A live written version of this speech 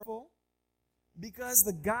Because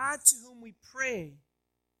the God to whom we pray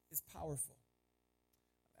is powerful.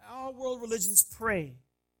 All world religions pray,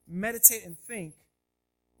 meditate, and think.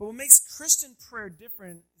 But what makes Christian prayer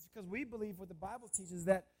different is because we believe what the Bible teaches,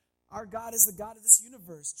 that our God is the God of this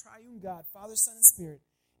universe, triune God, Father, Son, and Spirit.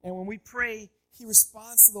 And when we pray, He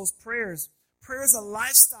responds to those prayers. Prayer is a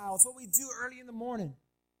lifestyle. It's what we do early in the morning.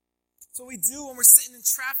 It's what we do when we're sitting in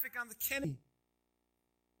traffic on the Kennedy.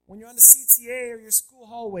 When you're on the CTA or your school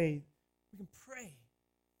hallway, we can pray.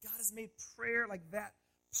 God has made prayer like that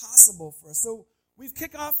possible for us. So we've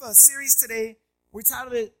kicked off a series today. We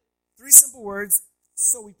titled it 3 Simple Words,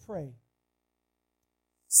 So We Pray.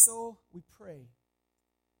 So we pray.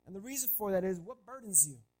 And the reason for that is, what burdens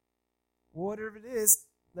you? Whatever it is,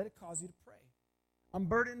 let it cause you to pray. I'm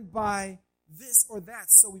burdened by this or that,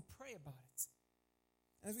 so we pray about it.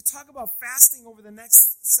 And as we talk about fasting over the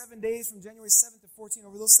next 7 days, from January 7th to 14th,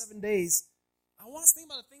 over those 7 days, I want us to think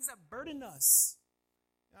about the things that burden us.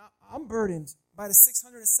 Now, I'm burdened by the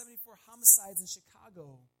 674 homicides in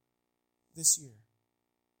Chicago this year.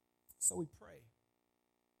 So we pray.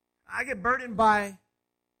 I get burdened by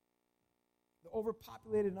the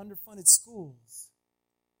overpopulated and underfunded schools.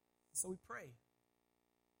 So we pray.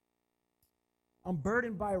 I'm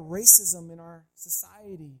burdened by racism in our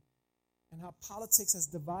society and how politics has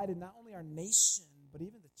divided not only our nation, but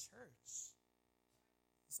even the church.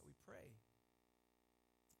 So we pray.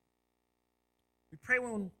 We pray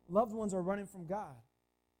when loved ones are running from God.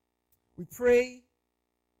 We pray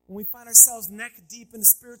when we find ourselves neck deep in a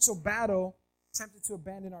spiritual battle, tempted to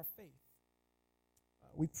abandon our faith.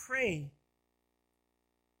 We pray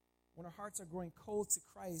when our hearts are growing cold to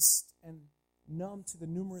Christ and numb to the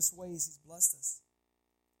numerous ways He's blessed us.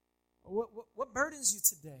 What burdens you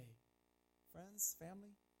today, friends,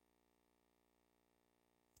 family?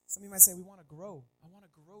 Some of you might say, we want to grow. I want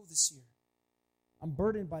to grow this year. I'm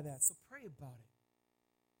burdened by that, so pray about it.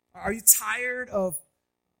 Are you tired of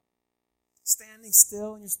standing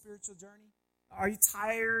still in your spiritual journey? Are you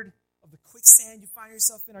tired of the quicksand you find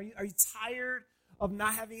yourself in? Are you tired of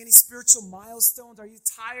not having any spiritual milestones? Are you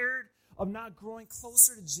tired of not growing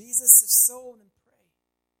closer to Jesus? If so, then pray.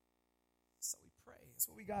 So we pray. It's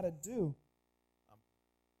what we got to do.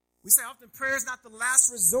 We say often prayer is not the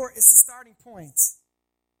last resort, it's the starting point.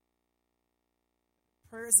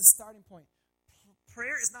 Prayer is the starting point.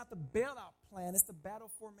 Prayer is not the bailout plan, it's the battle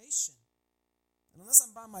formation. And unless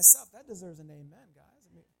I'm by myself, that deserves an amen, guys.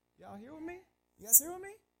 I mean, y'all here with me? You guys here with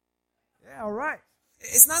me? Yeah, all right.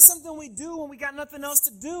 It's not something we do when we got nothing else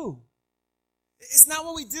to do. It's not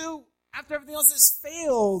what we do after everything else has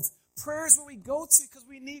failed. Prayer is what we go to because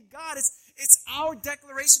we need God. It's our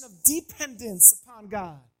declaration of dependence upon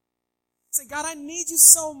God. Say, God, I need you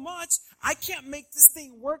so much. I can't make this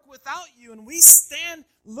thing work without you. And we stand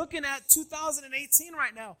looking at 2018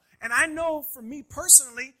 right now. And I know for me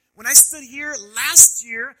personally, when I stood here last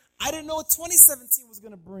year, I didn't know what 2017 was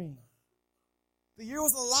going to bring. The year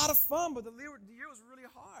was a lot of fun, but the year was really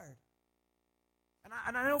hard.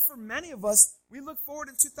 And I know for many of us, we look forward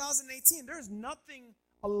in 2018. There's nothing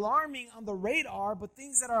alarming on the radar, but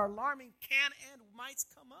things that are alarming can and might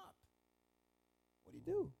come up. What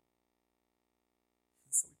do?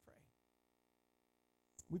 And so we pray.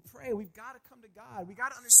 We pray. We've got to come to God. We've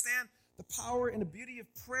got to understand the power and the beauty of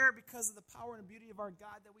prayer because of the power and the beauty of our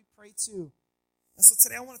God that we pray to. And so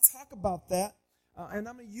today I want to talk about that. And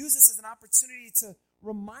I'm going to use this as an opportunity to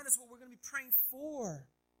remind us what we're going to be praying for,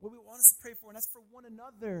 what we want us to pray for, and that's for one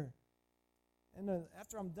another. And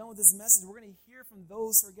after I'm done with this message, we're going to hear from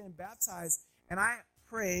those who are getting baptized, and I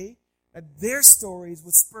pray that their stories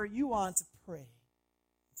would spur you on to pray,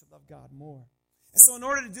 to love God more. And so in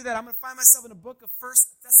order to do that, I'm going to find myself in the book of 1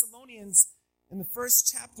 Thessalonians, in the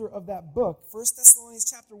first chapter of that book. 1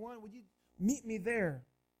 Thessalonians chapter 1, would you meet me there?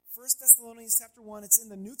 1 Thessalonians chapter 1, it's in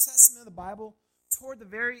the New Testament of the Bible, toward the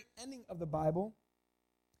very ending of the Bible.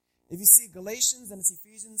 If you see Galatians, then it's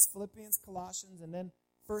Ephesians, Philippians, Colossians, and then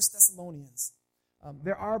 1 Thessalonians.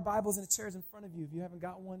 There are Bibles in the chairs in front of you. If you haven't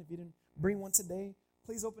got one, if you didn't bring one today,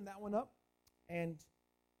 please open that one up. And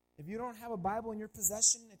if you don't have a Bible in your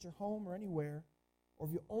possession at your home or anywhere, or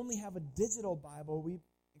if you only have a digital Bible, we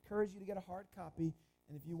encourage you to get a hard copy.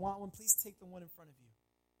 And if you want one, please take the one in front of you.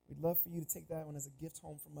 We'd love for you to take that one as a gift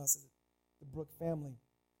home from us, as the Brook family.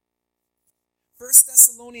 1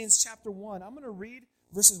 Thessalonians chapter 1. I'm going to read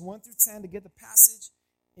verses 1 through 10 to get the passage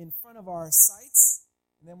in front of our sights,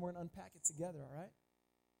 and then we're going to unpack it together, all right?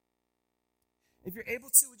 If you're able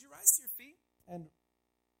to, would you rise to your feet and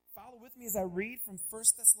follow with me as I read from 1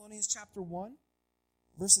 Thessalonians chapter 1,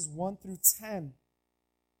 verses 1 through 10.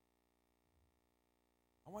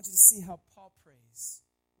 I want you to see how Paul prays,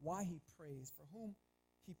 why he prays, for whom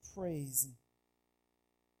he prays. And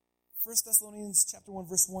 1 Thessalonians chapter 1,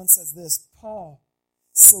 verse 1 says this, Paul,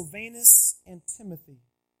 Silvanus, and Timothy,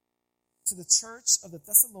 to the church of the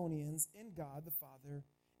Thessalonians in God the Father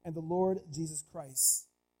and the Lord Jesus Christ.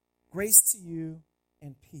 Grace to you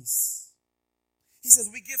and peace. He says,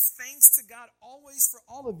 we give thanks to God always for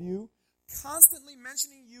all of you, constantly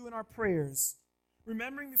mentioning you in our prayers,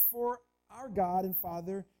 remembering before our God and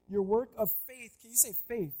Father your work of faith. Can you say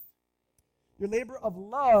faith? Your labor of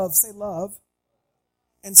love, say love,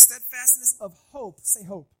 and steadfastness of hope, say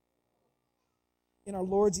hope, in our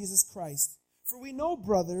Lord Jesus Christ. For we know,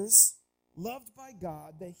 brothers, loved by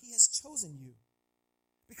God, that he has chosen you,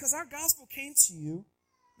 because our gospel came to you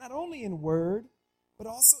not only in word, but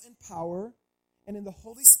also in power and in the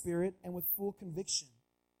Holy Spirit and with full conviction.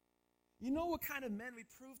 You know what kind of men we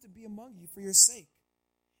proved to be among you for your sake,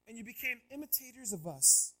 and you became imitators of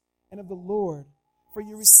us and of the Lord, for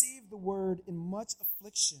you received the word in much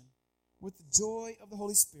affliction with the joy of the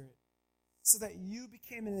Holy Spirit, so that you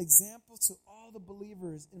became an example to all the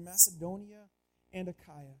believers in Macedonia and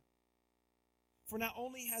Achaia. For not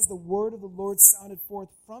only has the word of the Lord sounded forth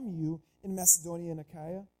from you in Macedonia and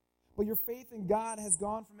Achaia, but your faith in God has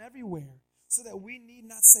gone from everywhere, so that we need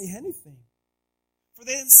not say anything. For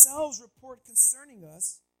they themselves report concerning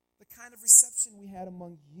us the kind of reception we had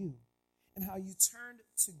among you, and how you turned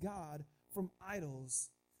to God from idols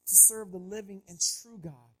to serve the living and true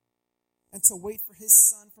God, and to wait for his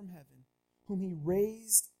Son from heaven, whom he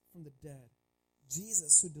raised from the dead,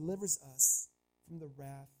 Jesus, who delivers us from the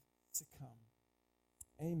wrath to come.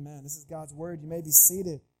 Amen. This is God's word. You may be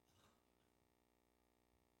seated.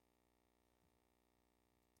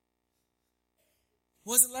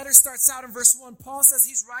 Well, the letter starts out in verse 1. Paul says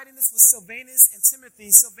he's writing this with Silvanus and Timothy.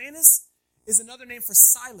 Silvanus is another name for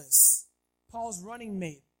Silas, Paul's running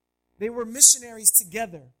mate. They were missionaries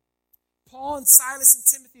together. Paul and Silas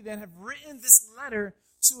and Timothy then have written this letter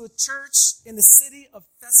to a church in the city of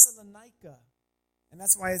Thessalonica. And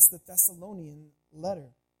that's why it's the Thessalonian letter.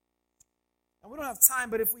 And we don't have time,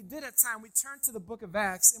 but if we did have time, we turn to the book of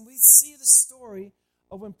Acts and we see the story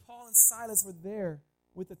of when Paul and Silas were there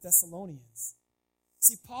with the Thessalonians.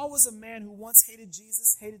 See, Paul was a man who once hated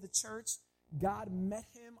Jesus, hated the church. God met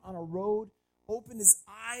him on a road, opened his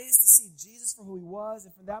eyes to see Jesus for who he was,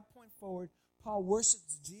 and from that point forward, Paul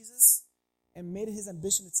worshiped Jesus and made it his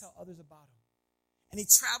ambition to tell others about him. And he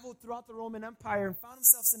traveled throughout the Roman Empire and found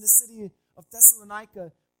himself in the city of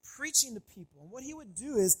Thessalonica preaching to people. And what he would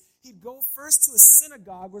do is he'd go first to a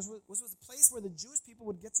synagogue, which was a place where the Jewish people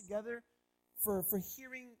would get together for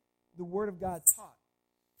hearing the word of God taught.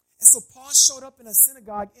 And so Paul showed up in a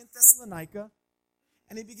synagogue in Thessalonica,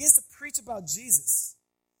 and he begins to preach about Jesus,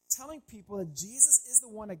 telling people that Jesus is the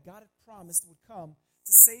one that God had promised would come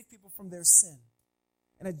to save people from their sin,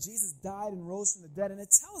 and that Jesus died and rose from the dead. And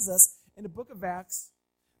it tells us in the book of Acts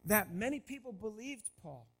that many people believed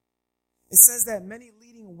Paul. It says that many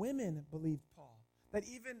leading women believed Paul, that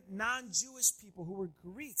even non-Jewish people who were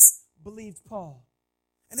Greeks believed Paul.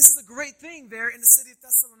 And this is a great thing there in the city of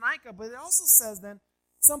Thessalonica, but it also says then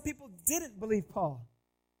some people didn't believe Paul.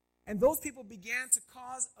 And those people began to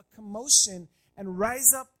cause a commotion and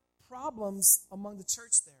rise up problems among the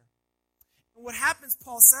church there. And what happens,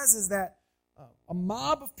 Paul says, is that a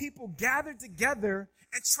mob of people gathered together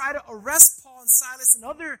and try to arrest Paul and Silas and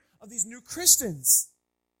other of these new Christians.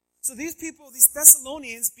 So these people, these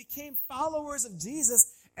Thessalonians, became followers of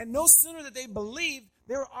Jesus, and no sooner that they believed,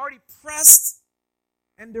 they were already pressed,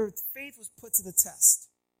 and their faith was put to the test.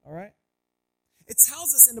 All right? It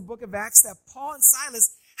tells us in the book of Acts that Paul and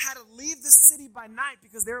Silas had to leave the city by night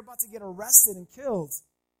because they were about to get arrested and killed.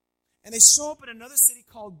 And they show up in another city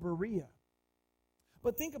called Berea.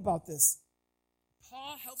 But think about this.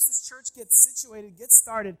 Paul helps this church get situated, get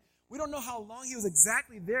started. We don't know how long he was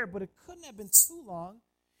exactly there, but it couldn't have been too long.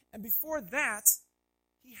 And before that,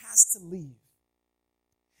 he has to leave.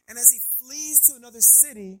 And as he flees to another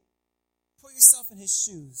city, put yourself in his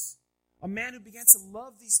shoes. A man who began to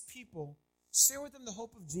love these people, share with them the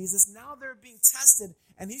hope of Jesus. Now they're being tested,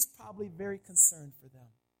 and he's probably very concerned for them.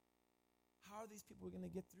 How are these people going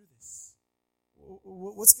to get through this?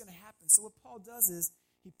 What's going to happen? So what Paul does is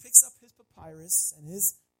he picks up his papyrus and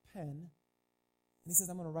his pen, and he says,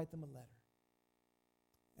 I'm going to write them a letter.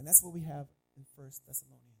 And that's what we have in 1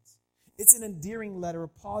 Thessalonians. It's an endearing letter.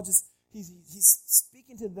 Paul he's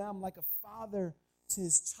speaking to them like a father to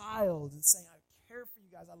his child and saying, I care for you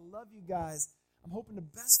guys. I love you guys. I'm hoping the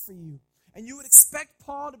best for you. And you would expect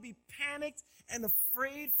Paul to be panicked and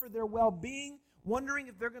afraid for their well-being, wondering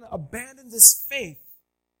if they're going to abandon this faith.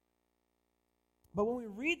 But when we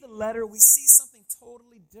read the letter, we see something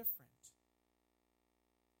totally different.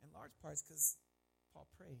 In large parts because Paul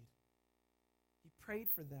prayed. He prayed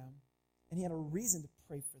for them and he had a reason to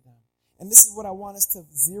pray for them. And this is what I want us to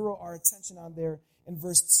zero our attention on there in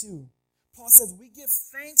verse 2. Paul says, we give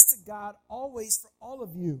thanks to God always for all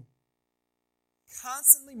of you,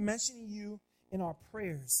 constantly mentioning you in our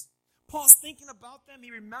prayers. Paul's thinking about them.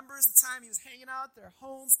 He remembers the time he was hanging out at their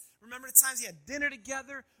homes. Remember the times he had dinner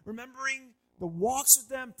together, remembering the walks with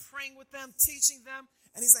them, praying with them, teaching them.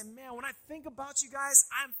 And he's like, man, when I think about you guys,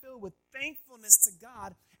 I'm filled with thankfulness to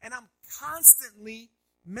God, and I'm constantly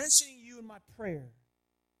mentioning you in my prayer.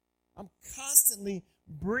 I'm constantly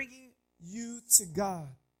bringing you to God.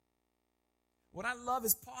 What I love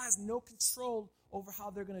is Paul has no control over how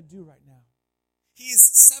they're going to do right now. He is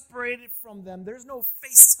separated from them. There's no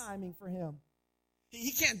FaceTiming for him.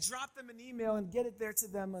 He can't drop them an email and get it there to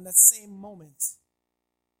them in that same moment.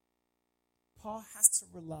 Paul has to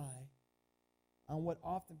rely on what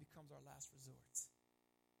often becomes our last resort.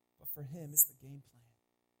 But for him, it's the game plan.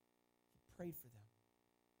 He prayed for them.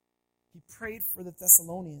 He prayed for the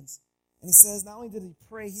Thessalonians. And he says, not only did he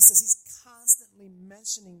pray, he says he's constantly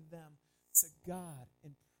mentioning them to God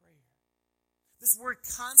in prayer. This word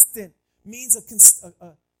constant means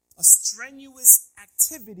a strenuous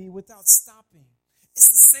activity without stopping. It's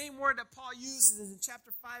the same word that Paul uses in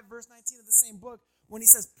chapter 5, verse 19 of the same book when he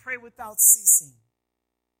says, pray without ceasing.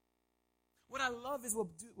 What I love is what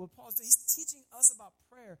Paul's doing. He's teaching us about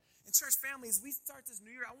prayer. And church family, as we start this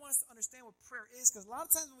new year, I want us to understand what prayer is, because a lot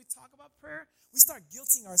of times when we talk about prayer, we start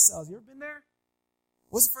guilting ourselves. You ever been there?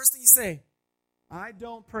 What's the first thing you say? I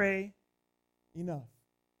don't pray enough.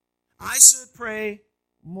 I should pray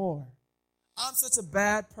more. I'm such a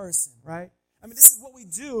bad person, right? I mean, this is what we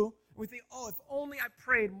do. We think, oh, if only I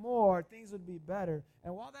prayed more, things would be better.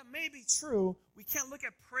 And while that may be true, we can't look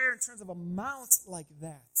at prayer in terms of amount like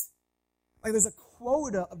that. Like there's a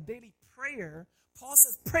quota of daily prayer. Paul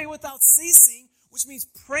says pray without ceasing, which means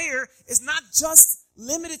prayer is not just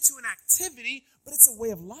limited to an activity, but it's a way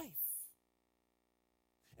of life.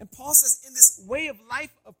 And Paul says in this way of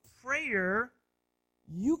life of prayer,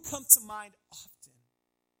 you come to mind often.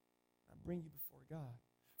 I bring you before God.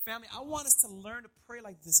 Family, I want us to learn to pray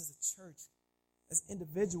like this as a church, as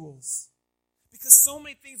individuals. Because so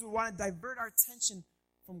many things we want to divert our attention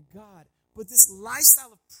from God. But this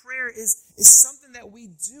lifestyle of prayer is something that we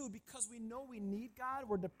do because we know we need God.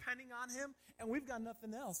 We're depending on him, and we've got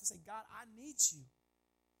nothing else. We say, God, I need you.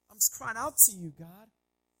 I'm just crying out to you, God.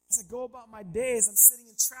 As I go about my day, as I'm sitting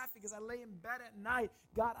in traffic, as I lay in bed at night,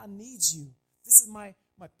 God, I need you. This is my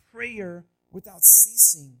prayer without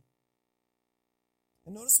ceasing.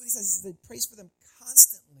 And notice what he says. He says he prays for them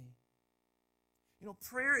constantly. You know,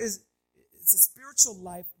 prayer it's a spiritual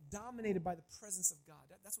life dominated by the presence of God.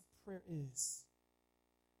 That's what prayer is.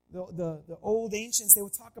 The old ancients, they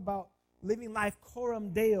would talk about living life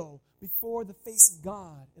coram Deo, before the face of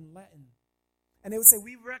God in Latin. And they would say,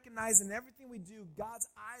 we recognize in everything we do, God's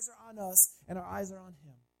eyes are on us and our eyes are on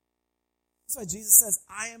him. That's why Jesus says,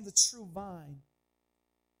 I am the true vine.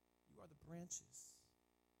 You are the branches.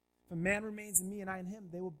 If a man remains in me and I in him,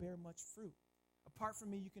 they will bear much fruit. Apart from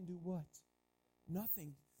me, you can do what?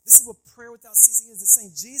 Nothing. This is what prayer without ceasing is. It's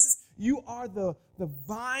saying, Jesus, you are the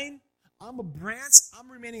vine. I'm a branch. I'm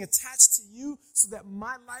remaining attached to you so that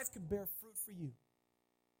my life can bear fruit for you.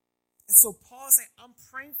 And so Paul is saying, I'm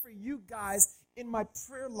praying for you guys in my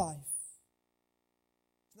prayer life.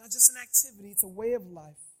 It's not just an activity. It's a way of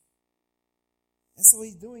life. And so what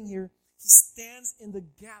he's doing here, he stands in the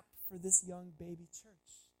gap for this young baby church.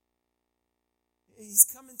 He's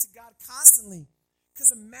coming to God constantly.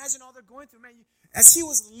 Because imagine all they're going through. Man, as he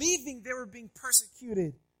was leaving, they were being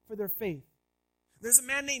persecuted for their faith. There's a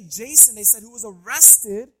man named Jason, they said, who was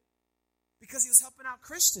arrested because he was helping out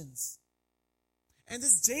Christians. And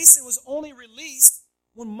this Jason was only released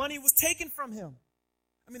when money was taken from him.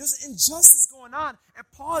 I mean, there's an injustice going on. And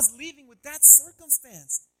Paul is leaving with that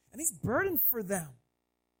circumstance. And he's burdened for them.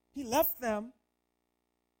 He left them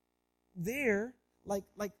there like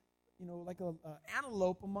an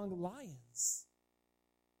antelope among the lions.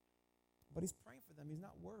 But he's praying for them. He's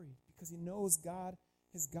not worried because he knows God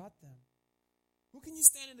has got them. Who can you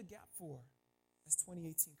stand in the gap for as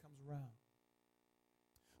 2018 comes around?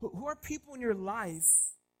 Who are people in your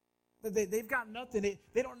life that they've got nothing?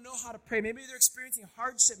 They don't know how to pray. Maybe they're experiencing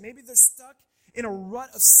hardship. Maybe they're stuck in a rut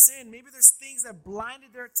of sin. Maybe there's things that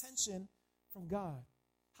blinded their attention from God.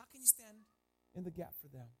 How can you stand in the gap for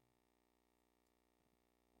them?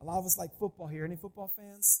 A lot of us like football here. Any football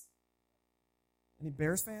fans? Any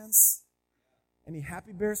Bears fans? Any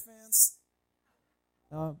happy Bears fans?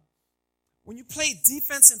 When you play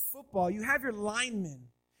defense in football, you have your linemen.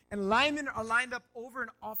 And linemen are lined up over an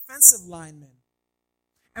offensive lineman.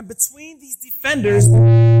 And between these defenders,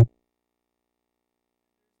 there's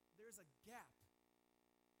a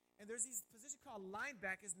there's these positions called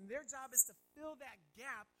linebackers, and their job is to fill that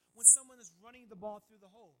gap when someone is running the ball through the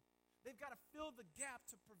hole. They've got to fill the gap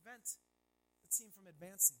to prevent the team from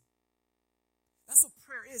advancing. That's what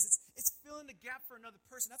prayer is. It's filling the gap for another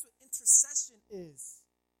person. That's what intercession is.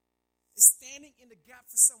 It's standing in the gap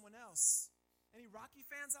for someone else. Any Rocky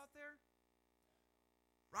fans out there?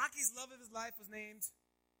 Rocky's love of his life was named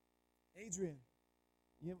Adrian.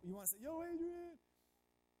 You want to say, yo, Adrian.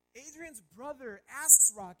 Adrian's brother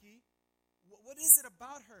asks Rocky, what is it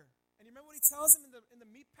about her? And you remember what he tells him in the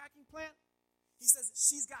meat packing plant? He says,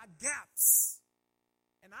 she's got gaps,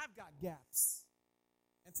 and I've got gaps.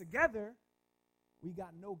 And together, we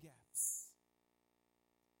got no gaps.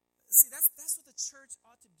 See, that's what the church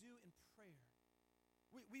ought to do in prayer.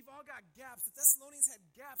 We've all got gaps. The Thessalonians had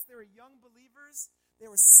gaps. They were young believers.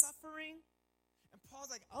 They were suffering. And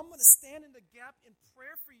Paul's like, I'm going to stand in the gap in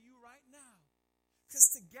prayer for you right now. Because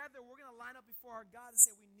together, we're going to line up before our God and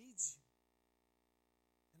say, we need you.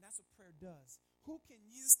 And that's what prayer does. Who can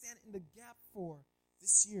you stand in the gap for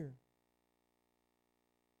this year?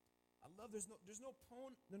 I love there's no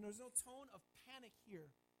tone of panic here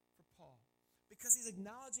for Paul, because he's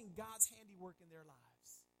acknowledging God's handiwork in their lives.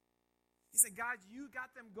 He said, God, you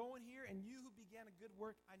got them going here, and you who began a good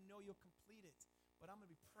work, I know you'll complete it. But I'm going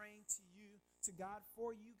to be praying to God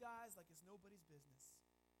for you guys like it's nobody's business.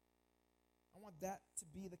 I want that to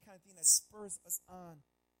be the kind of thing that spurs us on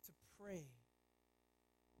to pray.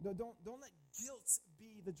 No, don't let guilt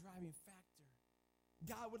be the driving factor.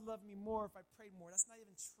 God would love me more if I prayed more. That's not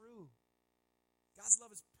even true. God's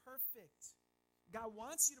love is perfect. God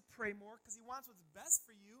wants you to pray more because he wants what's best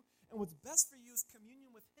for you, and what's best for you is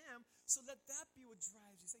communion with him, so let that be what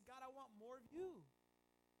drives you. Say, God, I want more of you.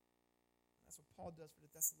 And that's what Paul does for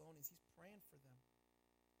the Thessalonians. He's praying for them.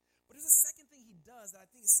 But there's a second thing he does that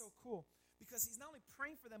I think is so cool, because he's not only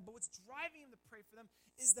praying for them, but what's driving him to pray for them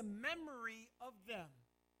is the memory of them.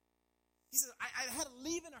 He says, I had to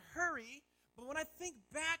leave in a hurry, but when I think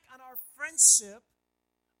back on our friendship,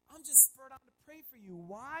 I'm just spurred on to pray for you.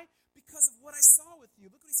 Why? Because of what I saw with you.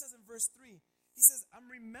 Look what he says in verse 3. He says, I'm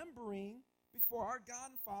remembering before our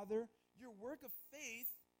God and Father your work of faith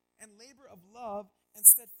and labor of love and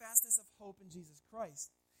steadfastness of hope in Jesus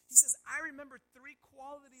Christ. He says, I remember three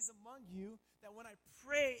qualities among you that when I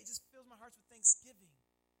pray, it just fills my heart with thanksgiving.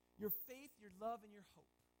 Your faith, your love, and your hope.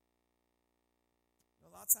 A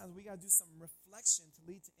lot of times we got to do some reflection to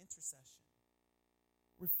lead to intercession.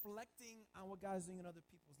 Reflecting on what God is doing in other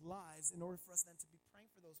people's lives in order for us then to be praying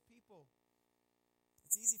for those people.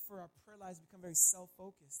 It's easy for our prayer lives to become very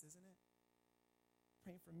self-focused, isn't it?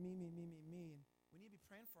 Praying for me. And we need to be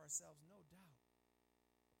praying for ourselves, no doubt.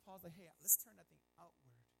 Paul's like, hey, let's turn that thing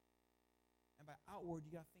outward. And by outward,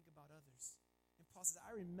 you got to think about others. And Paul says,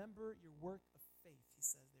 I remember your work of faith, he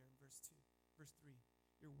says there in verse 3.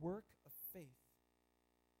 Your work of faith.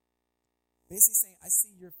 Basically saying, I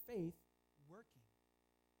see your faith working.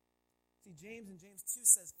 See, James in James 2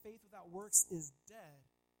 says, faith without works is dead.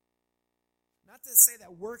 Not to say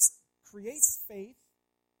that works creates faith,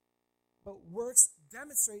 but works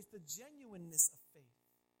demonstrates the genuineness of faith.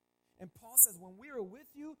 And Paul says, when we were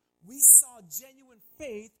with you, we saw genuine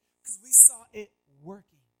faith because we saw it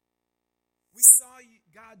working. We saw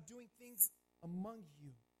God doing things among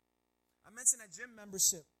you. I mentioned that gym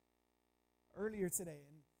membership earlier today,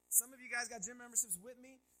 and some of you guys got gym memberships with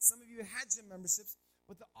me. Some of you had gym memberships.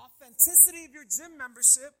 But the authenticity of your gym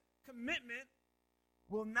membership commitment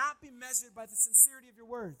will not be measured by the sincerity of your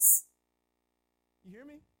words. You hear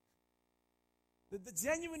me? The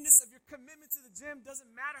genuineness of your commitment to the gym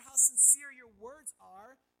doesn't matter how sincere your words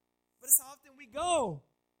are, but it's how often we go.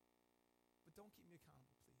 But don't keep me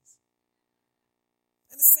accountable, please.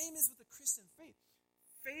 And the same is with the Christian faith.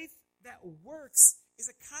 Faith that works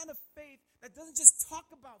is a kind of faith that doesn't just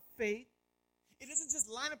talk about faith. It doesn't just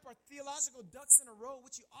line up our theological ducks in a row,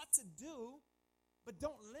 which you ought to do, but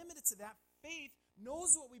don't limit it to that. Faith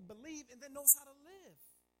knows what we believe and then knows how to live.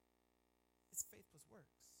 It's faith plus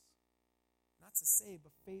works. Not to say, but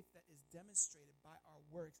faith that is demonstrated by our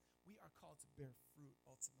works. We are called to bear fruit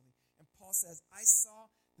ultimately. And Paul says, I saw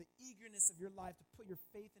the eagerness of your life to put your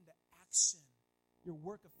faith into action, your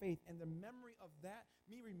work of faith. And the memory of that,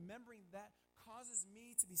 me remembering that, causes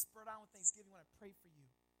me to be spurred on with thanksgiving when I pray for you.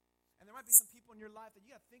 And there might be some people in your life that you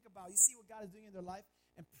got to think about. You see what God is doing in their life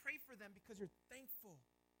and pray for them because you're thankful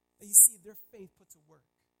that you see their faith put to work.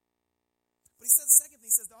 But he says the second thing,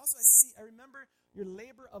 he says, also I remember your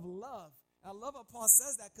labor of love. And I love how Paul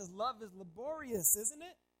says that because love is laborious, isn't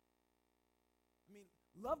it? I mean,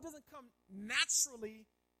 love doesn't come naturally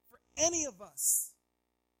for any of us.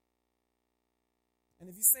 And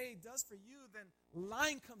if you say it does for you, then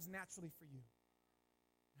lying comes naturally for you.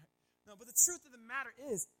 No, but the truth of the matter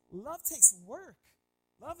is, love takes work.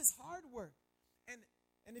 Love is hard work. And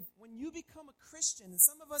when you become a Christian, and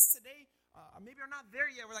some of us today maybe are not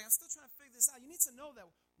there yet, we're like, I'm still trying to figure this out. You need to know that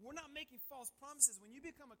we're not making false promises. When you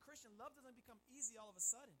become a Christian, love doesn't become easy all of a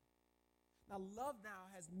sudden. Now, love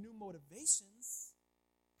now has new motivations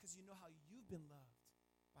because you know how you've been loved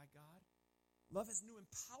by God. Love has new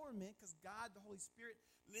empowerment because God, the Holy Spirit,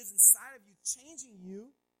 lives inside of you, changing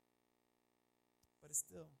you. But it's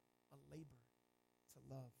still a labor to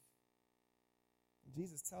love. And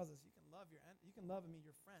Jesus tells us you can love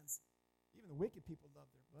your friends. Even the wicked people love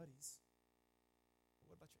their buddies. But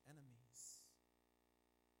what about your enemies?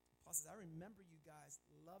 Paul says, I remember you guys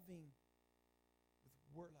loving with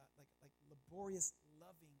word, like laborious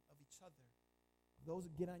loving of each other, of those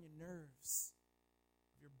who get on your nerves,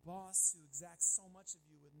 of your boss who exacts so much of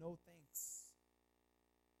you with no thanks.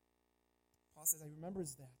 Paul says, I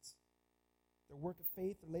remembers that. Their work of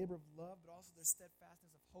faith, their labor of love, but also their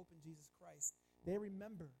steadfastness of hope in Jesus Christ. They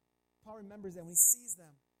remember. Paul remembers that when he sees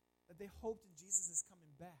them, that they hoped in Jesus'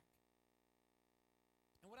 coming back.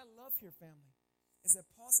 And what I love here, family, is that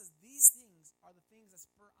Paul says these things are the things that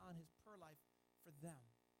spur on his prayer life for them.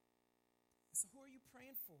 And so who are you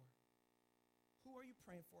praying for? Who are you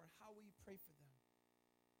praying for, and how will you pray for them?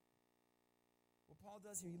 What Paul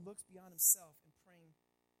does here, he looks beyond himself in praying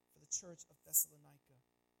for the church of Thessalonica.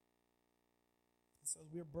 And so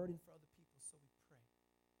as we are burdened for other people, so we pray.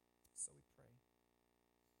 So we pray.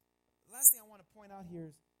 The last thing I want to point out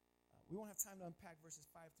here is, we won't have time to unpack verses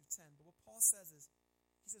 5 through 10, but what Paul says is,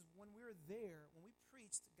 he says, when we were there, when we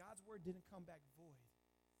preached, God's word didn't come back void.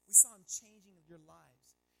 We saw him changing your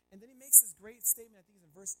lives. And then he makes this great statement, I think it's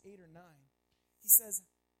in verse 8 or 9. He says,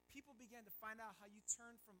 people began to find out how you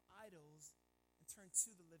turned from idols and turned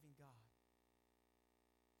to the living God.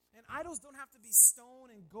 And idols don't have to be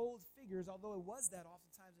stone and gold figures, although it was that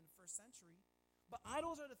oftentimes in the first century. But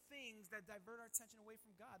idols are the things that divert our attention away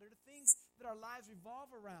from God. They're the things that our lives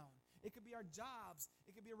revolve around. It could be our jobs.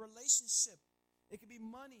 It could be a relationship. It could be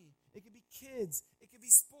money. It could be kids. It could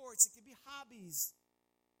be sports. It could be hobbies.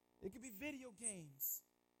 It could be video games.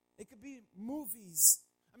 It could be movies.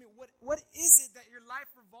 I mean, what is it that your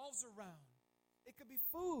life revolves around? It could be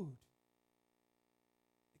food.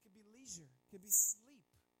 It could be leisure. It could be sleep.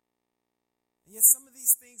 And yet some of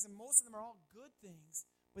these things, and most of them are all good things,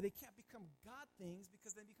 but they can't become God things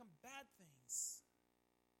because they become bad things.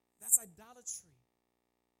 That's idolatry.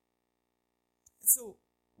 And so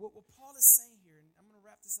what Paul is saying here, and I'm going to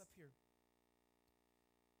wrap this up here.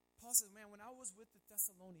 Paul says, man, when I was with the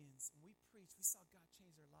Thessalonians and we preached, we saw God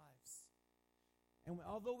change their lives. And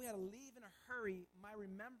although we had to leave in a hurry, my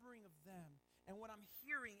remembering of them and what I'm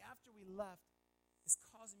hearing after we left is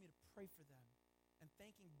causing me to pray for them and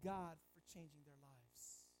thanking God for changing their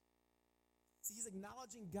lives. See, he's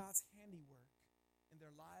acknowledging God's handiwork in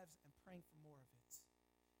their lives and praying for more of it.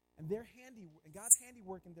 And God's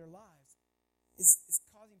handiwork in their lives is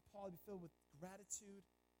causing Paul to be filled with gratitude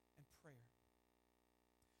and prayer.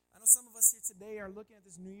 I know some of us here today are looking at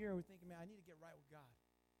this new year and we're thinking, man, I need to get right with God.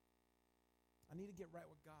 I need to get right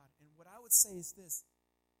with God. And what I would say is this: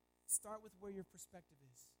 start with where your perspective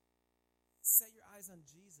is. Set your eyes on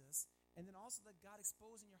Jesus, and then also let God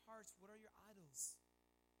expose in your hearts, what are your idols?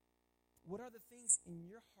 What are the things in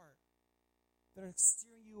your heart that are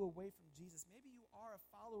steering you away from Jesus? Maybe you are a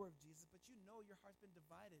follower of Jesus, but you know your heart's been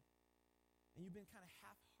divided, and you've been kind of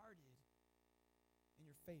half-hearted in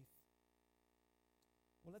your faith.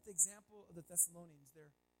 Well, let the example of the Thessalonians,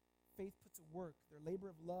 their faith put to work, their labor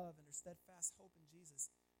of love, and their steadfast hope in Jesus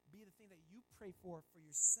be the thing that you pray for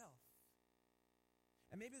yourself.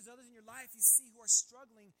 And maybe there's others in your life you see who are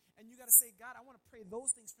struggling, and you got to say, God, I want to pray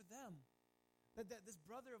those things for them. That this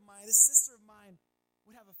brother of mine, this sister of mine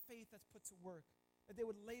would have a faith that's put to work. That they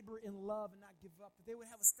would labor in love and not give up. That they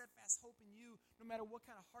would have a steadfast hope in you no matter what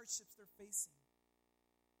kind of hardships they're facing.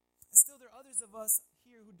 And still there are others of us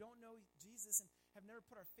here who don't know Jesus and have never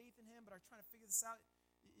put our faith in him but are trying to figure this out.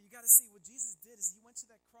 You got to see what Jesus did is he went to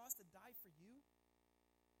that cross to die for you.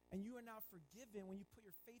 And you are now forgiven when you put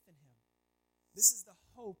your faith in him. This is the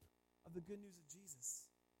hope of the good news of Jesus.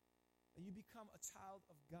 That you become a child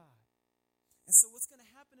of God. And so what's going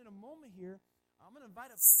to happen in a moment here, I'm going to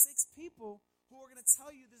invite up 6 people who are going to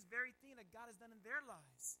tell you this very thing that God has done in their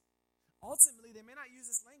lives. Ultimately, they may not use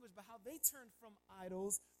this language, but how they turned from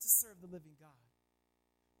idols to serve the living God.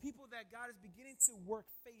 People that God is beginning to work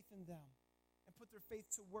faith in them and put their faith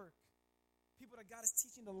to work. People that God is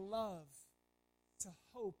teaching to love, to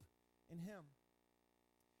hope in him.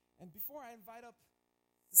 And before I invite up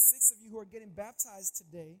the 6 of you who are getting baptized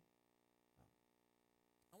today,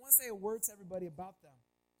 I want to say a word to everybody about them.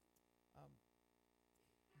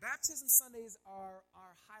 Baptism Sundays are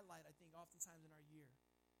our highlight, I think, oftentimes in our year.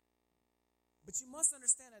 But you must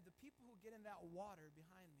understand that the people who get in that water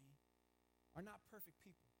behind me are not perfect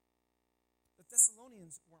people. The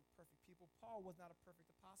Thessalonians weren't perfect people. Paul was not a perfect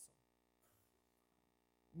apostle.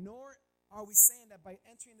 Nor are we saying that by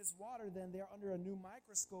entering this water, then they're under a new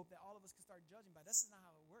microscope that all of us can start judging by. This is not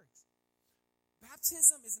how it works.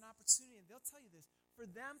 Baptism is an opportunity, and they'll tell you this, for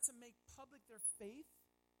them to make public their faith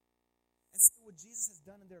and see what Jesus has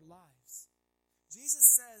done in their lives. Jesus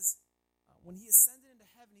says, when he ascended into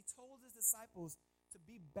heaven, he told his disciples to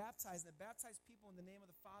be baptized, and to baptize people in the name of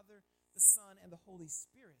the Father, the Son, and the Holy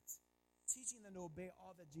Spirit, teaching them to obey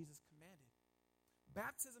all that Jesus commanded.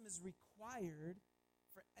 Baptism is required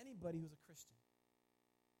for anybody who's a Christian.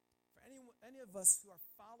 For any of us who are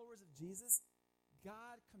followers of Jesus,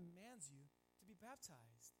 God commands you to be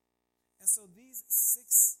baptized. And so these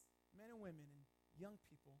 6 men and women and young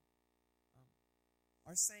people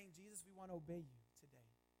are saying, Jesus, we want to obey you today.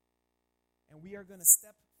 And we are going to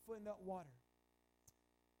step foot in that water.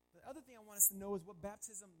 The other thing I want us to know is what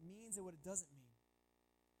baptism means and what it doesn't mean.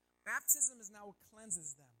 Baptism is now what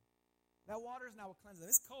cleanses them. That water is now what cleanses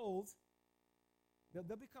them. It's cold.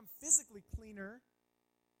 They'll become physically cleaner,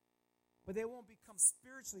 but they won't become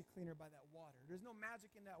spiritually cleaner by that water. There's no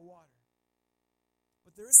magic in that water.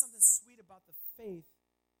 But there is something sweet about the faith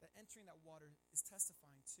that entering that water is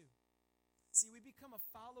testifying to. See, we become a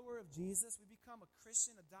follower of Jesus. We become a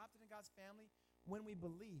Christian adopted in God's family when we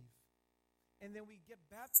believe. And then we get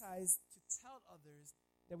baptized to tell others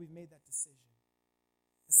that we've made that decision.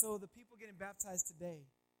 And so the people getting baptized today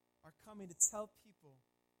are coming to tell people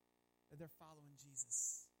that they're following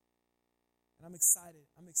Jesus. And I'm excited.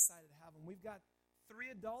 I'm excited to have them. We've got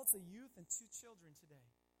 3 adults, a youth, and 2 children today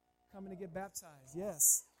coming to get baptized.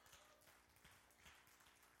 Yes.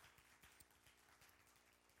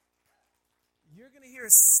 You're going to hear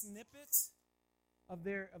a snippet of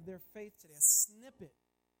their faith today, a snippet.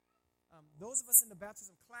 Those of us in the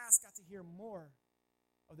baptism class got to hear more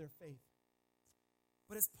of their faith.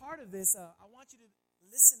 But as part of this, I want you to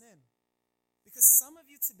listen in. Because some of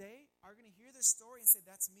you today are going to hear their story and say,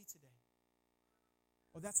 that's me today.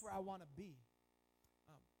 Or that's where I want to be.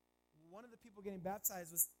 One of the people getting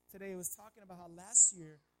baptized was talking about how last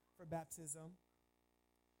year for baptism,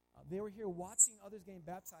 they were here watching others getting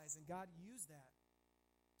baptized, and God used that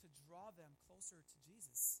to draw them closer to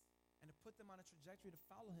Jesus and to put them on a trajectory to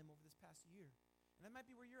follow him over this past year. And that might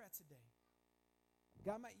be where you're at today.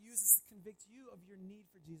 God might use this to convict you of your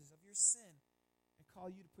need for Jesus, of your sin, and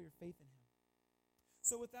call you to put your faith in him.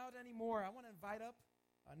 So without any more, I want to invite up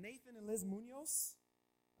Nathan and Liz Munoz,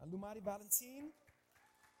 Lumari Valentin,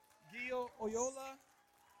 Gio Oyola,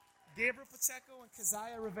 Gabriel Pacheco, and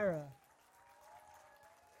Keziah Rivera.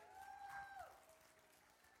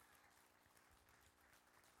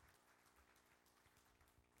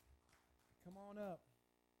 Come on up.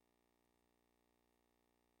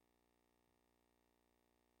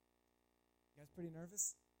 You guys pretty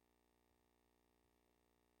nervous?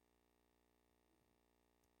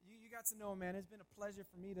 You got to know, man, it's been a pleasure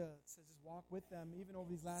for me to just walk with them, even over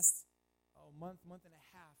these last month and a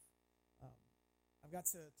half. I've got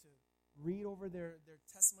to read over their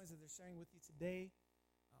testimonies that they're sharing with you today.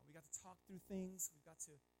 We got to talk through things. We've got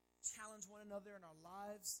to challenge one another in our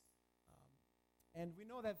lives. And we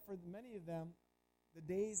know that for many of them, the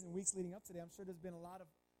days and weeks leading up to today, I'm sure there's been a lot of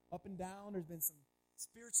up and down. There's been some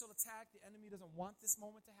spiritual attack. The enemy doesn't want this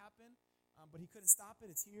moment to happen, but he couldn't stop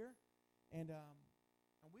it. It's here. And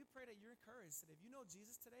we pray that you're encouraged today. If you know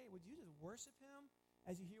Jesus today, would you just worship him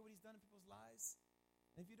as you hear what he's done in people's lives?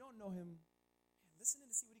 And if you don't know him, man, listen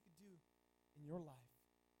in to see what he could do in your life.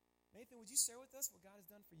 Nathan, would you share with us what God has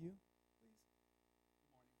done for you, please?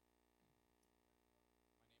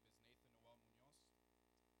 Good morning. My name is Nathan Noel Munoz.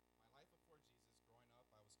 My life before Jesus, growing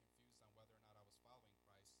up, I was confused on whether or not I was following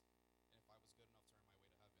Christ and if I was good enough to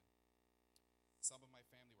earn my way to heaven. Some of my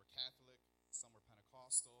family were Catholic, some were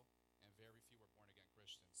Pentecostal, and very few were born-again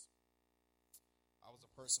Christians. I was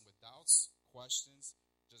a person with doubts, questions,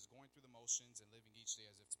 just going through the motions and living each day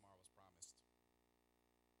as if tomorrow was promised.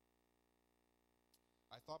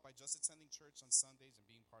 I thought by just attending church on Sundays and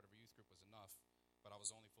being part of a youth group was enough, but I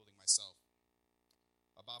was only fooling myself.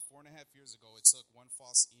 About 4.5 years ago, it took one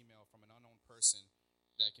false email from an unknown person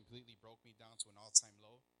that completely broke me down to an all-time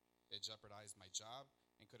low. It jeopardized my job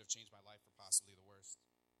and could have changed my life for possibly the worst.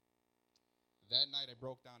 That night, I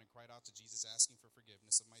broke down and cried out to Jesus, asking for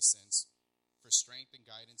forgiveness of my sins, for strength and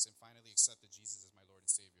guidance, and finally accepted Jesus as my Lord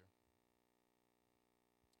and Savior.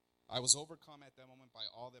 I was overcome at that moment by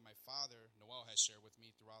all that my father, Noel, has shared with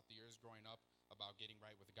me throughout the years growing up about getting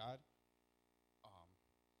right with God.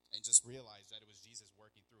 And and just realized that it was Jesus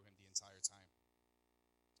working through him the entire time.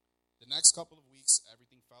 The next couple of weeks,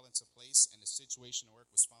 everything fell into place, and the situation at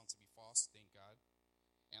work was found to be false, thank God.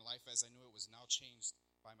 And life as I knew it was now changed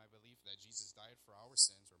by my belief that Jesus died for our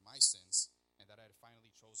sins, or my sins, and that I had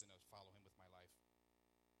finally chosen to follow him with my life.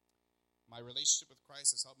 My relationship with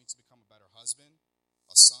Christ has helped me to become a better husband,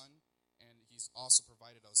 a son, and he's also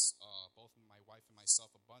provided us, both my wife and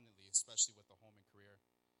myself, abundantly, especially with the home and career.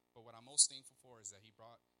 But what I'm most thankful for is that he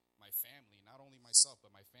brought my family, not only myself,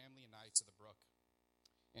 but my family and I, to the brook,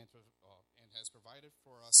 and has provided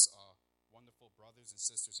for us wonderful brothers and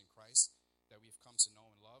sisters in Christ that we've come to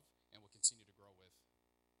know and love and will continue to grow with.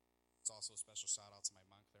 It's also a special shout out to my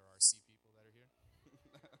Montclair RC people that are here.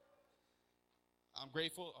 I'm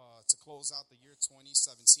grateful to close out the year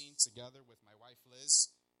 2017 together with my wife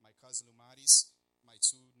Liz, my cousin Lumaris, my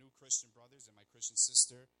two new Christian brothers, and my Christian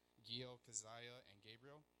sister, Gio, Keziah, and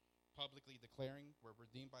Gabriel, publicly declaring we're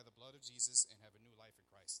redeemed by the blood of Jesus and have a new life in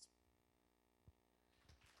Christ.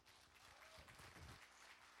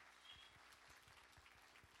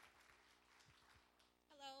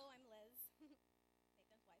 Hello, I'm Liz,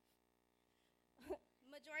 Nathan's wife.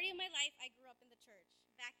 Majority of my life, I grew up in the church.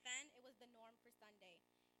 Back then, it was the norm for Sunday.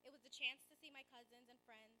 It was a chance to see my cousins and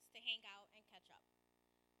friends, to hang out and catch up.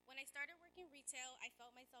 When I started working retail, I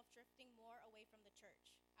felt myself drifting more away from the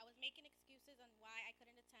church. I was making excuses on why I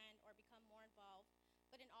couldn't attend or become more involved,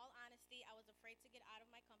 but in all honesty, I was afraid to get out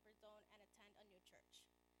of my comfort zone and attend a new church.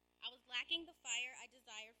 I was lacking the fire I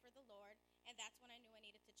desired for the Lord, and that's when I knew I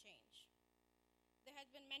needed to change. There has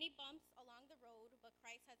been many bumps along the road, but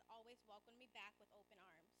Christ has always welcomed me back with open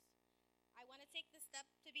arms. I want to take the step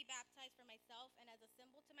to be baptized for myself and as a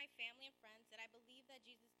symbol to my family and friends that I believe that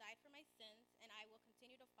Jesus died for my sins and I will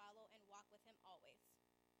continue to follow and walk with him always.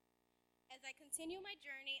 As I continue my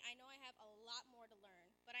journey, I know I have a lot more to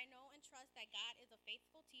learn, but I know and trust that God is a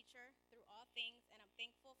faithful teacher through all things, and I'm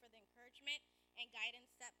thankful for the encouragement and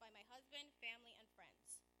guidance set by my husband, family, and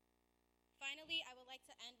friends. Finally, I would like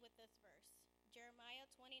to end with this verse, Jeremiah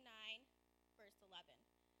 29, verse 11.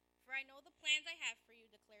 For I know the plans I have for you,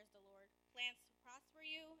 declares the Lord, plans to prosper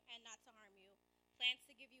you and not to harm you, plans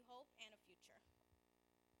to give you hope and a future.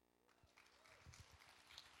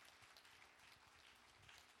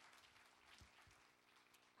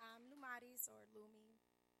 I'm Lumaris, or Lumi,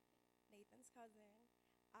 Nathan's cousin.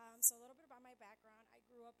 So a little bit about my background. I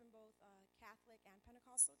grew up in both Catholic and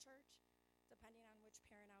Pentecostal church, depending on which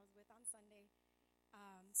parent I was with on Sunday.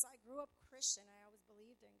 So I grew up Christian. I always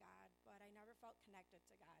believed in God, but I never felt connected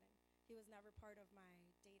to God, and he was never part of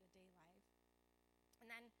my day-to-day life. And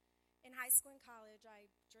then in high school and college, I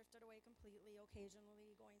drifted away completely,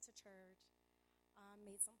 occasionally going to church,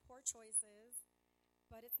 made some poor choices,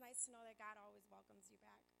 but it's nice to know that God always welcomes you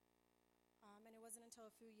back. And it wasn't until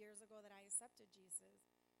a few years ago that I accepted Jesus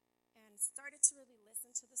and started to really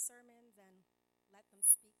listen to the sermons and let them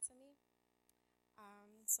speak to me.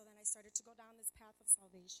 So then I started to go down this path of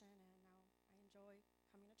salvation, and now I enjoy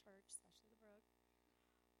coming to church, especially the Brook.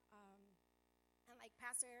 And like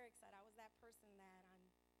Pastor Eric said, I was that person that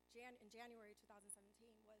in January 2017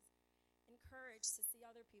 was encouraged to see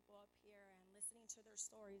other people up here, and listening to their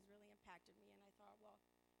stories really impacted me. And I thought, well,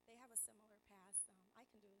 they have a similar past. I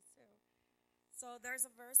can do this too. So there's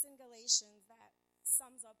a verse in Galatians that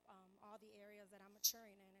sums up all the areas that I'm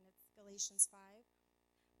maturing in, and it's Galatians 5.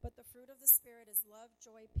 But the fruit of the Spirit is love,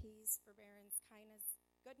 joy, peace, forbearance, kindness,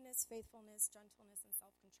 goodness, faithfulness, gentleness, and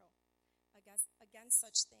self-control. Against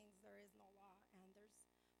such things there is no law. And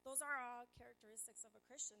those are all characteristics of a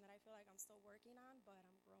Christian that I feel like I'm still working on, but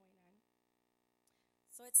I'm growing in.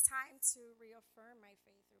 So it's time to reaffirm my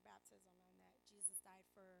faith through baptism, and that Jesus died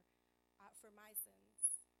for my sins on the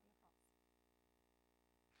cross.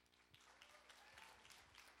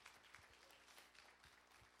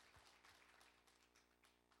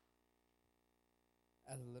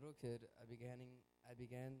 As a little kid, I began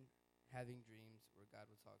having dreams where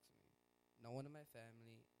God would talk to me. No one in my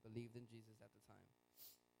family believed in Jesus at the time,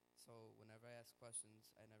 so whenever I asked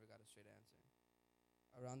questions, I never got a straight answer.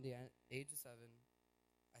 Around the age of 7,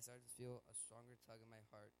 I started to feel a stronger tug in my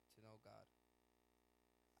heart to know God.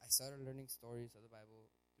 I started learning stories of the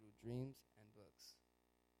Bible through dreams and books.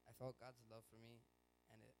 I felt God's love for me,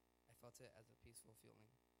 and I felt it as a peaceful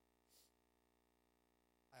feeling.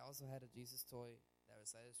 I also had a Jesus toy that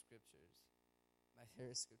recited scriptures. My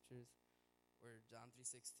favorite scriptures were John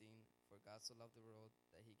 3:16, for God so loved the world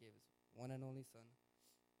that he gave his one and only Son,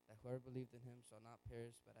 that whoever believed in him shall not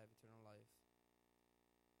perish but have eternal life.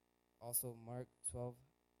 Also Mark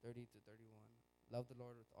 12:30-31, love the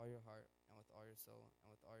Lord with all your heart and with all your soul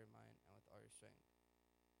and with all your mind and with all your strength.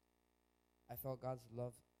 I felt God's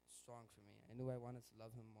love strong for me. I knew I wanted to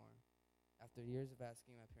love him more. After years of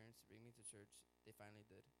asking my parents to bring me to church, they finally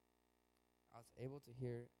did. I was able to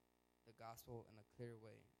hear the gospel in a clear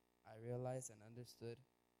way. I realized and understood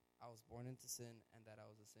I was born into sin and that I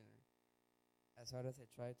was a sinner. As hard as I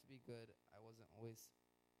tried to be good, I wasn't always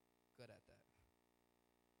good at that.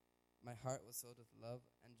 My heart was filled with love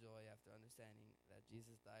and joy after understanding that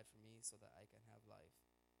Jesus died for me so that I can have life.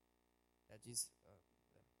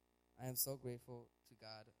 I am so grateful to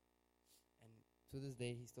God, and to this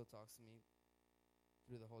day, He still talks to me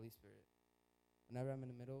through the Holy Spirit. Whenever I'm in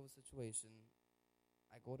the middle of a situation,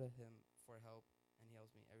 I go to Him for help, and He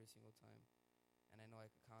helps me every single time. And I know I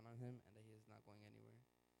can count on Him and that He is not going anywhere.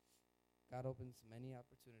 God opens many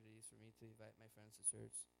opportunities for me to invite my friends to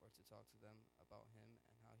church or to talk to them about Him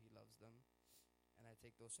and how He loves them, and I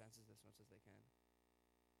take those chances as much as I can.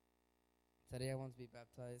 Today I want to be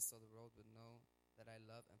baptized so the world would know that I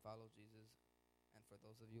love and follow Jesus, and for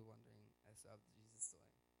those of you wondering, I still have the Jesus toy.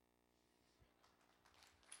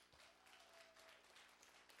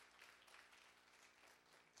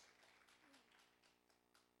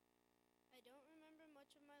 I don't remember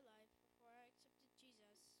much of my life before I accepted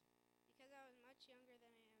Jesus because I was much younger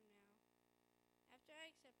than I am now. After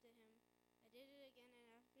I accepted Him, I did it again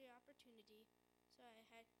and every opportunity, so I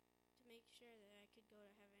had to make sure that I could go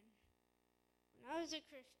to heaven. When I was a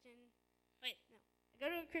Christian, I go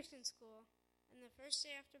to a Christian school, and the first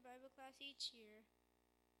day after Bible class each year,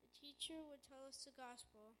 the teacher would tell us the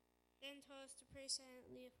gospel, then tell us to pray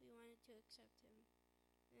silently if we wanted to accept Him.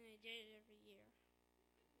 And I did it every year.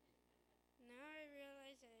 Now I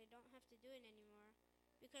realize that I don't have to do it anymore,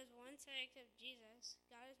 because once I accept Jesus,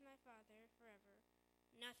 God is my Father forever.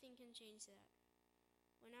 Nothing can change that.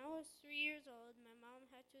 When I was 3 years old, my mom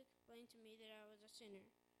had to explain to me that I was a sinner.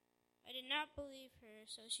 I did not believe her,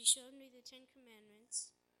 so she showed me the 10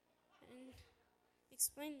 Commandments and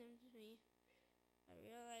explained them to me. I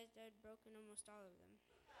realized I had broken almost all of them.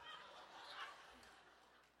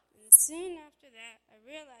 And soon after that, I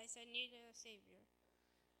realized I needed a Savior.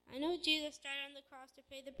 I know Jesus died on the cross to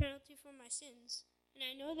pay the penalty for my sins, and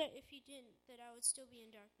I know that if He didn't, that I would still be in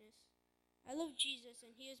darkness. I love Jesus,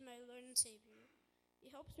 and He is my Lord and Savior. He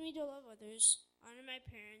helps me to love others, honor my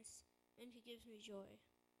parents, and He gives me joy.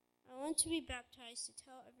 I want to be baptized to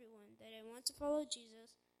tell everyone that I want to follow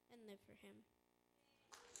Jesus and live for Him.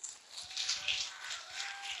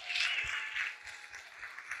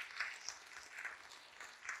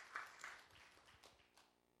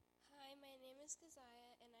 Hi, my name is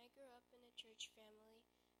Keziah, and I grew up in a church family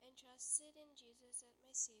and trusted in Jesus as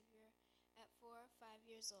my Savior at 4 or 5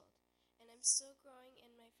 years old, and I'm still growing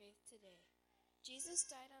in my faith today. Jesus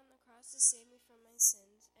died on the cross to save me from my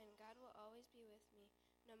sins, and God will always be with me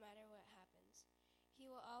no matter what happens. He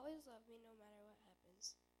will always love me no matter what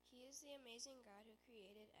happens. He is the amazing God who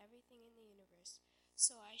created everything in the universe,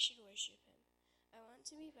 so I should worship Him. I want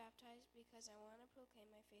to be baptized because I want to proclaim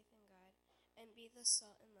my faith in God and be the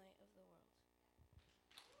salt and light of the world.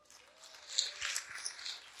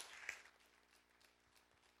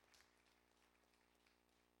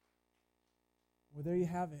 Well, there you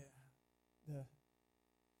have it. The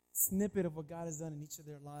snippet of what God has done in each of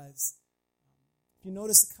their lives. If you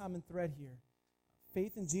notice a common thread here,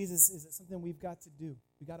 faith in Jesus is something we've got to do.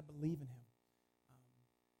 We've got to believe in Him.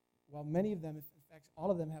 While many of them, in fact,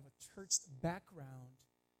 all of them have a church background,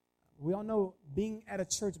 we all know being at a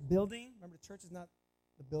church building, remember the church is not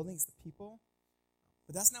the building, it's the people.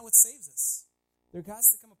 But that's not what saves us. There has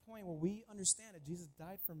to come a point where we understand that Jesus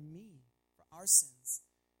died for me, for our sins.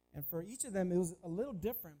 And for each of them, it was a little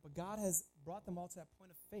different, but God has brought them all to that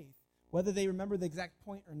point of faith, whether they remember the exact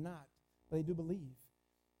point or not, but they do believe.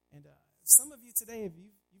 And some of you today, if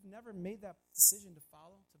you've never made that decision to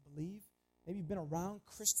follow, to believe, maybe you've been around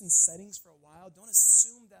Christian settings for a while, don't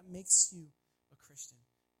assume that makes you a Christian.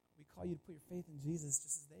 We call you to put your faith in Jesus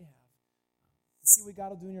just as they have. See what God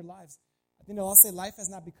will do in your lives. I think they'll all say life has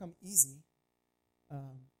not become easy,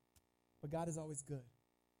 but God is always good.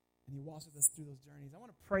 And He walks with us through those journeys. I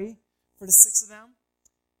want to pray for the 6 of them.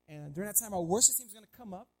 And during that time, our worship team is going to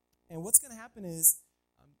come up. And what's going to happen is,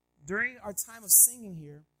 during our time of singing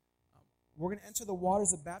here, we're going to enter the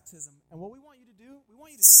waters of baptism. And what we want you to do, we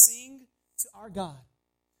want you to sing to our God,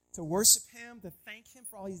 to worship Him, to thank Him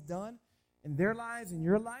for all He's done in their lives, in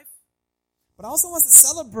your life. But I also want us to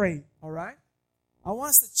celebrate, all right? I want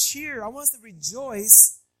us to cheer. I want us to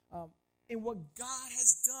rejoice in what God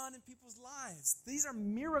has done in people's lives. These are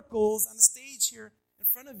miracles on the stage here in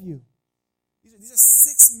front of you. These are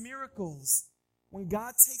 6 miracles when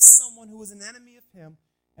God takes someone who was an enemy of Him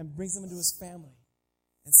and brings them into His family.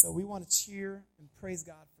 And so we want to cheer and praise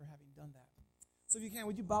God for having done that. So if you can,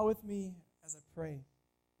 would you bow with me as I pray?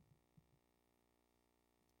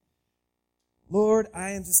 Lord,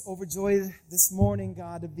 I am just overjoyed this morning,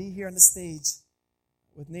 God, to be here on the stage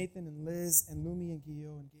with Nathan and Liz and Lumi and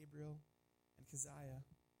Gio and Gabriel and Keziah.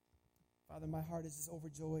 Father, my heart is just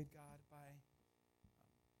overjoyed, God, by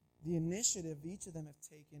the initiative each of them have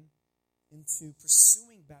taken into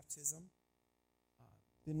pursuing baptism,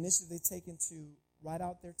 the initiative they've taken to write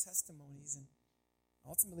out their testimonies, and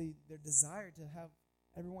ultimately their desire to have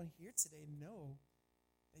everyone here today know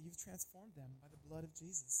that you've transformed them by the blood of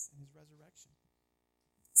Jesus and his resurrection.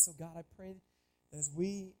 So God, I pray that as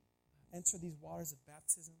we enter these waters of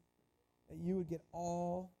baptism, that you would get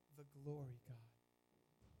all the glory, God.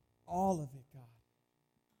 All of it, God.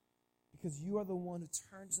 Because you are the one who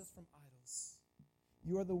turns us from idols.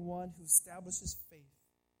 You are the one who establishes faith,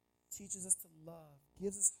 teaches us to love,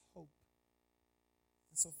 gives us hope.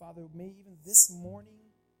 And so, Father, may even this morning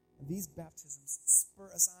and these baptisms spur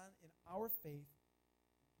us on in our faith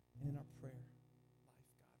and in our prayer life,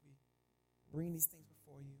 God. We bring these things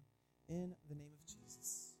before you in the name of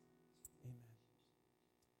Jesus. Amen.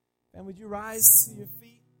 And would you rise to your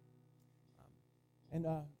feet?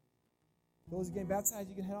 Those who are getting baptized,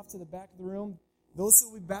 you can head off to the back of the room. Those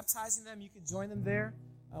who will be baptizing them, you can join them there.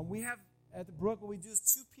 We have, at the Brook, what we do is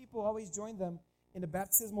 2 people always join them in the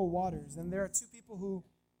baptismal waters. And there are 2 people who,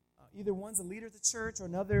 either one's a leader at the church or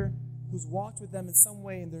another who's walked with them in some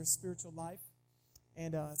way in their spiritual life.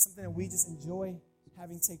 And it's something that we just enjoy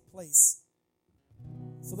having take place.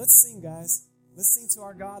 So let's sing, guys. Let's sing to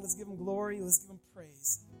our God. Let's give him glory. Let's give him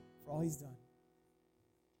praise for all he's done.